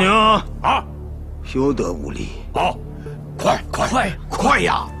快点！娘啊！休得无礼！好，快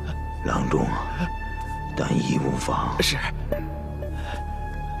呀！郎中，但医无妨。是。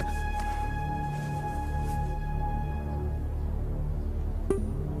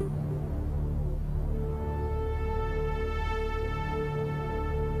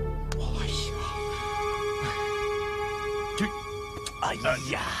哎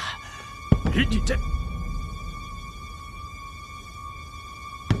呀，你这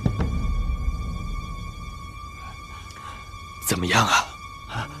怎么样啊？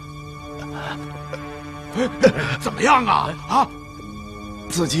怎么样啊？啊！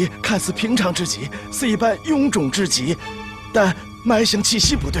此疾看似平常之疾，似一般臃肿之疾，但脉象气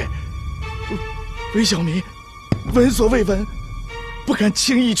息不对。韦小民闻所未闻，不敢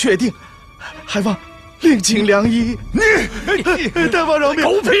轻易确定，还望另请良医。大王饶命！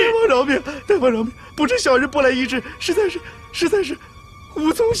狗屁！大王饶命！不知小人不来医治，实在是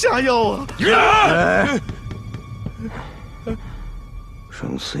无从下药啊！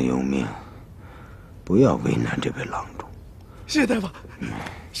生死有命，不要为难这位郎中。谢大王，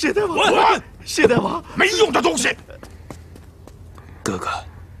谢大王！没用的东西！哥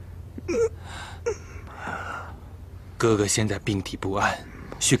哥现在病体不安，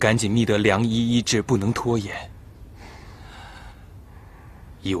需赶紧觅得良医医治，不能拖延。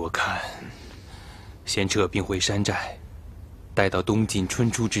依我看，先撤兵回山寨，待到冬尽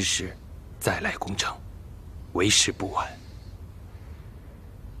春初之时，再来攻城，为时不晚。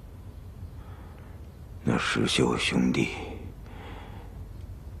那石秀兄弟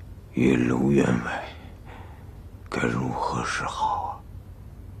与卢员外该如何是好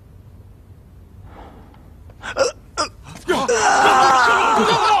啊？哥，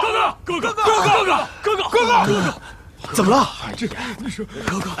怎么了？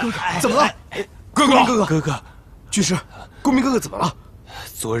哥哥，怎么了？哥哥，军师，公明哥哥怎么了？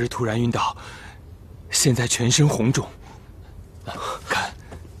昨日突然晕倒，现在全身红肿。看，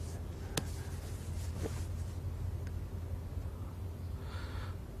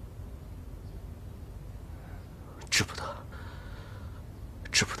治不得，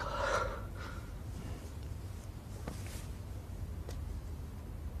治不得。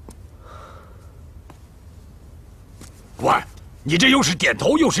喂，你这又是点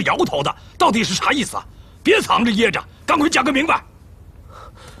头又是摇头的，到底是啥意思啊？别藏着掖着，赶快讲个明白！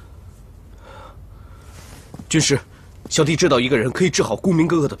军师，小弟知道一个人可以治好公明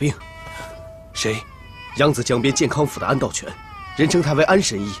哥哥的病。谁？扬子江边健康府的安道全，人称他为安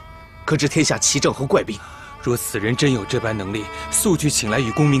神医，可治天下奇症和怪病。若此人真有这般能力，速去请来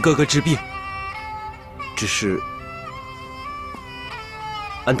与公明哥哥治病。只是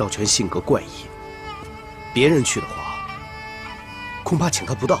安道全性格怪异，别人去的话，恐怕请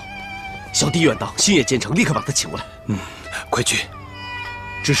他不到。小弟远道，星夜兼程，立刻把他请过来。快去。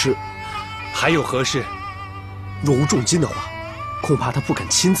只是还有何事？若无重金的话，恐怕他不肯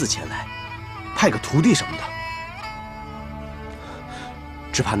亲自前来，派个徒弟什么的，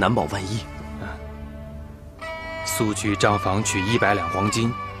只怕难保万一。速去账房取100两黄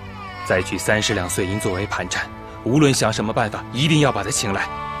金，再取30两碎银作为盘缠。无论想什么办法，一定要把他请来。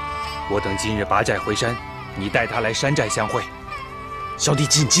我等今日拔寨回山，你带他来山寨相会。小弟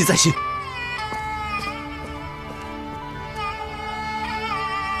谨记在心。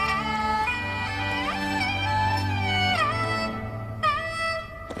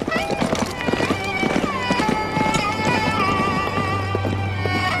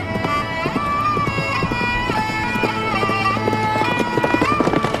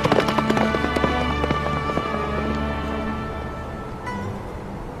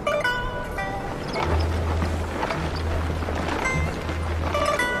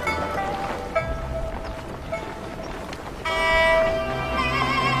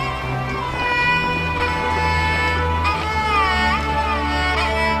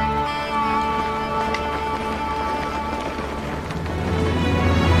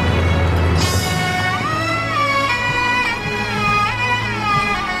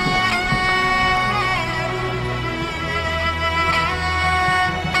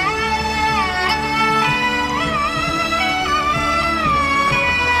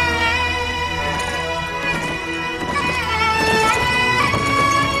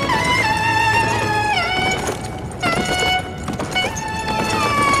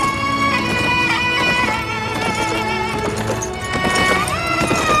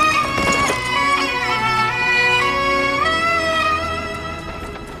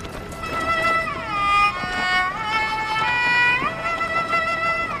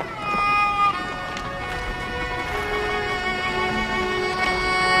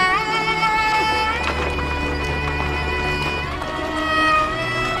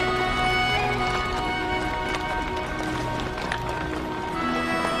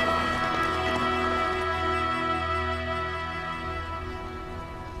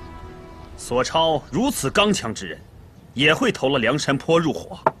索超如此刚强之人，也会投了梁山坡入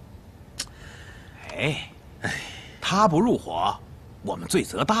伙。他不入伙，我们罪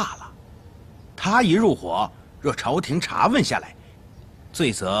责大了；他一入伙，若朝廷查问下来，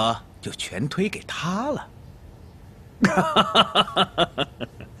罪责就全推给他了。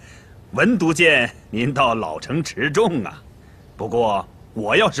文督见您倒老成持重啊！不过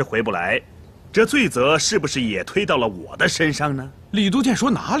我要是回不来，这罪责是不是也推到了我的身上呢？李督监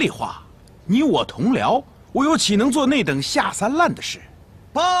说哪里话？你我同僚，我又岂能做那等下三滥的事？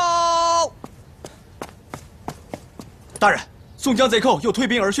报！大人，宋江贼寇又退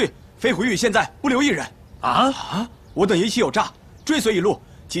兵而去，飞虎峪现在不留一人。我等一齐有诈，追随一路，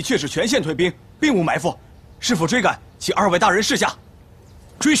其却是全线退兵，并无埋伏。是否追赶，请二位大人示下。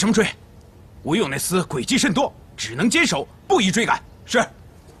追什么追？吴用那厮诡计甚多，只能坚守，不宜追赶。是。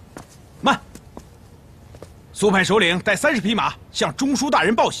慢。苏派首领带30匹马向中书大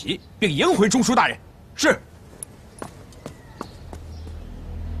人报喜，并迎回中书大人。是。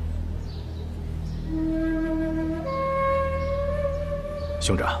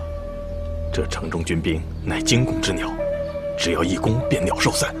兄长，这城中军兵乃惊弓之鸟，只要一弓便鸟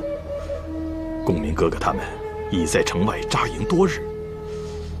兽散。公明哥哥他们已在城外扎营多日，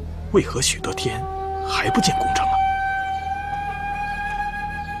为何许多天还不见攻城啊？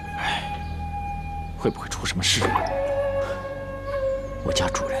会不会出什么事啊？我家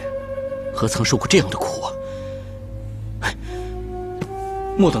主人何曾受过这样的苦啊！哎，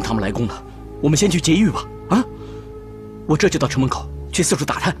莫等他们来攻了，我们先去劫狱吧。啊！我这就到城门口去四处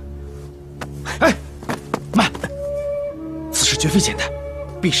打探。哎，慢！此事绝非简单，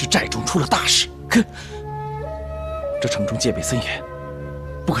必是寨中出了大事。可这城中戒备森严，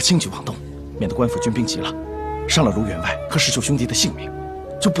不可轻举妄动，免得官府军兵急了，伤了卢员外和石秀兄弟的性命，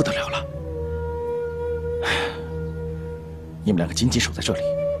就不得了了。你们两个紧紧守在这里，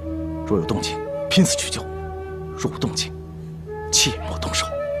若有动静，拼死去救；若无动静，切莫动手。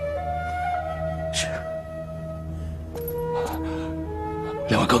是。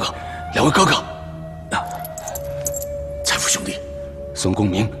两位哥哥，两位哥哥，财富兄弟，孙公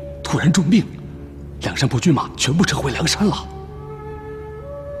明突然重病，梁山泊军马全部撤回梁山了。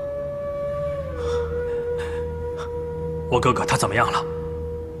我哥哥他怎么样了？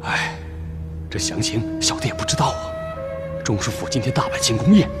哎，这详情小弟也不知道啊。中书府今天大摆庆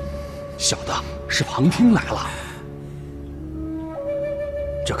功宴，小的是旁听来了。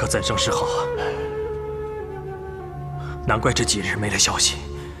这可怎生是好啊！难怪这几日没了消息。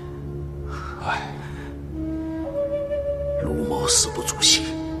哎，卢某死不足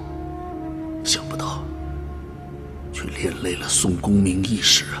惜，想不到却连累了宋公明一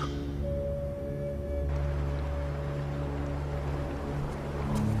时啊！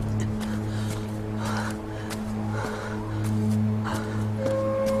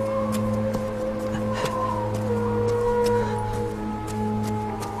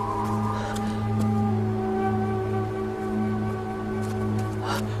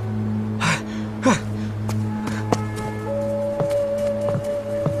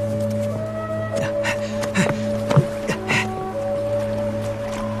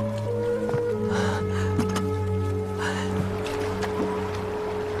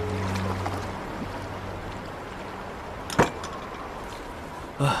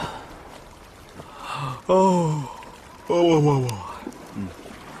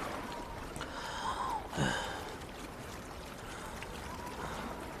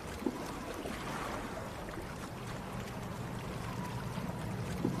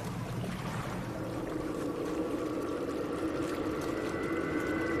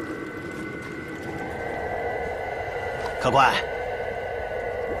客官，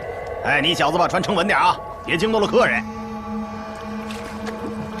哎，你小子把船撑稳点啊，别惊动了客人。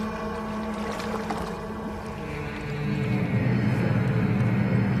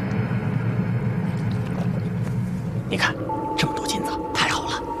你看，这么多金子，太好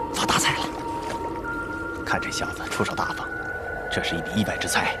了，发大财了。看这小子出手大方，这是一笔意外之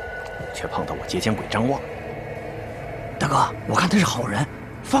财，却碰到我劫奸鬼张望。大哥，我看他是好人，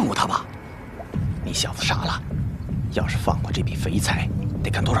放过他吧。你小子傻了。要是放过这笔肥财，得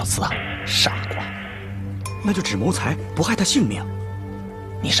看多少次啊！傻瓜，那就只谋财，不害他性命。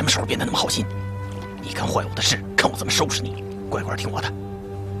你什么时候变得那么好心？你干坏我的事，看我怎么收拾你！乖乖听我的，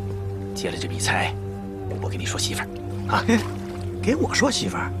劫了这笔财，我给你说媳妇儿啊！给我说媳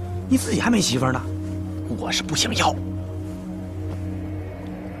妇儿？你自己还没媳妇儿呢。我是不想要。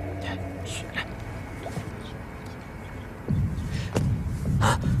雪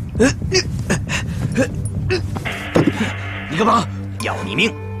啊！你干嘛？要你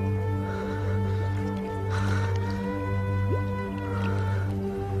命！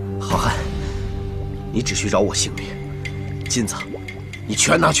好汉，你只需饶我性命，金子你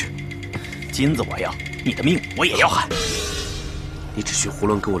全拿去。金子我要，你的命我也要。好汉，你只需囫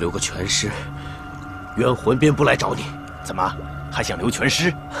囵给我留个全尸，冤魂便不来找你。怎么还想留全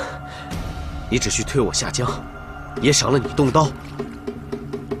尸？你只需推我下江，也赏了你动刀。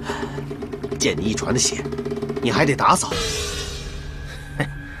溅你一船的血，你还得打扫。哼，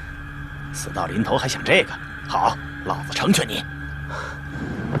死到临头还想这个？好，老子成全你。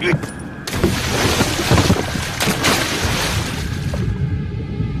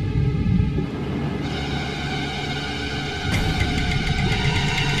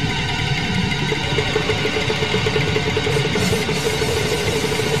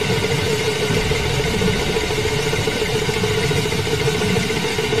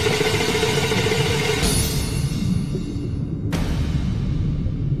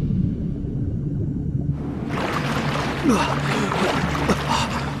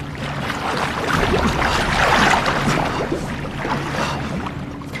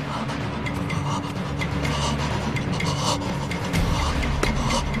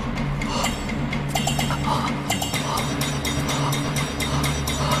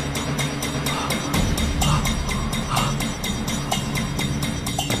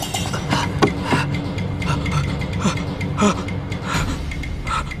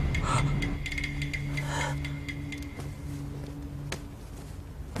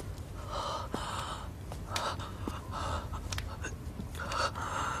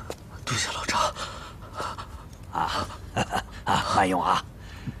多谢老张。慢用啊！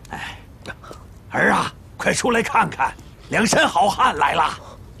哎，儿啊，快出来看看，梁山好汉来了！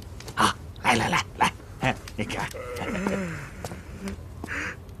啊，来，你看。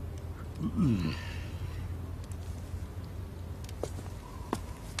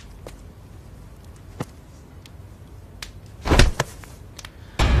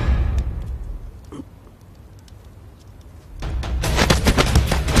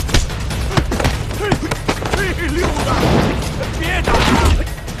溜子，别打！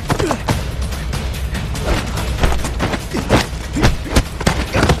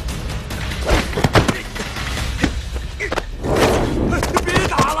别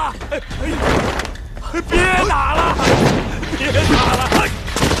打了！别打了！别打了！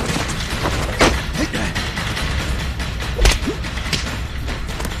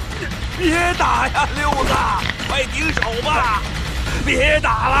别打呀，溜子，快停手吧！别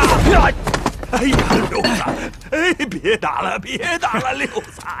打了！哎呀，溜子，哎，别打了，溜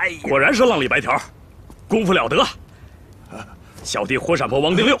子！哎呀，果然是浪里白条，功夫了得。小弟火闪婆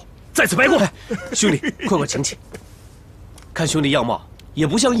王定六在此拜过。兄弟，快请起。看兄弟样貌，也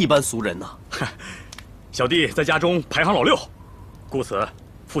不像一般俗人呐。小弟在家中排行老六，故此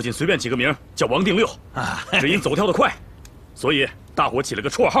父亲随便起个名叫王定六。只因走跳得快，所以大伙起了个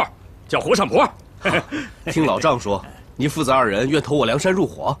绰号叫火闪婆。听老丈说，你父子二人愿投我梁山入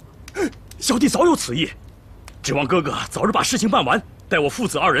伙。小弟早有此意，指望哥哥早日把事情办完，带我父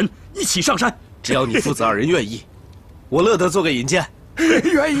子二人一起上山。只要你父子二人愿意，我乐得做个引荐。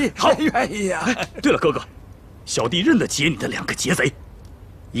愿意，好，愿意呀！对了，哥哥，小弟认得劫你的2个劫贼，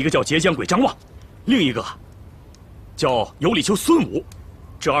一个叫劫江鬼张望，另一个叫有里丘孙武。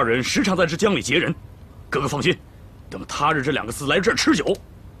这2人时常在这江里劫人。哥哥放心，等他日这2个厮来这儿吃酒，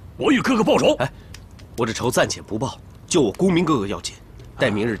我与哥哥报仇。哎，我这仇暂且不报，救我公明哥哥要紧。待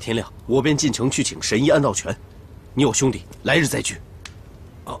明日天亮，我便进城去请神医安道全。你我兄弟来日再聚。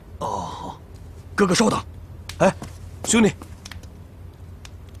哦，哥哥稍等。哎，兄弟，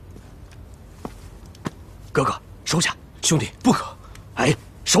哥哥收下。兄弟不可。哎，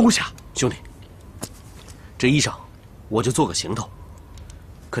收下。兄弟，这衣裳我就做个行头，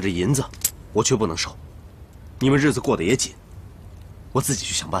可这银子我却不能收。你们日子过得也紧，我自己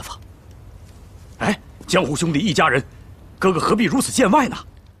去想办法。哎，江湖兄弟一家人，哥哥何必如此见外呢？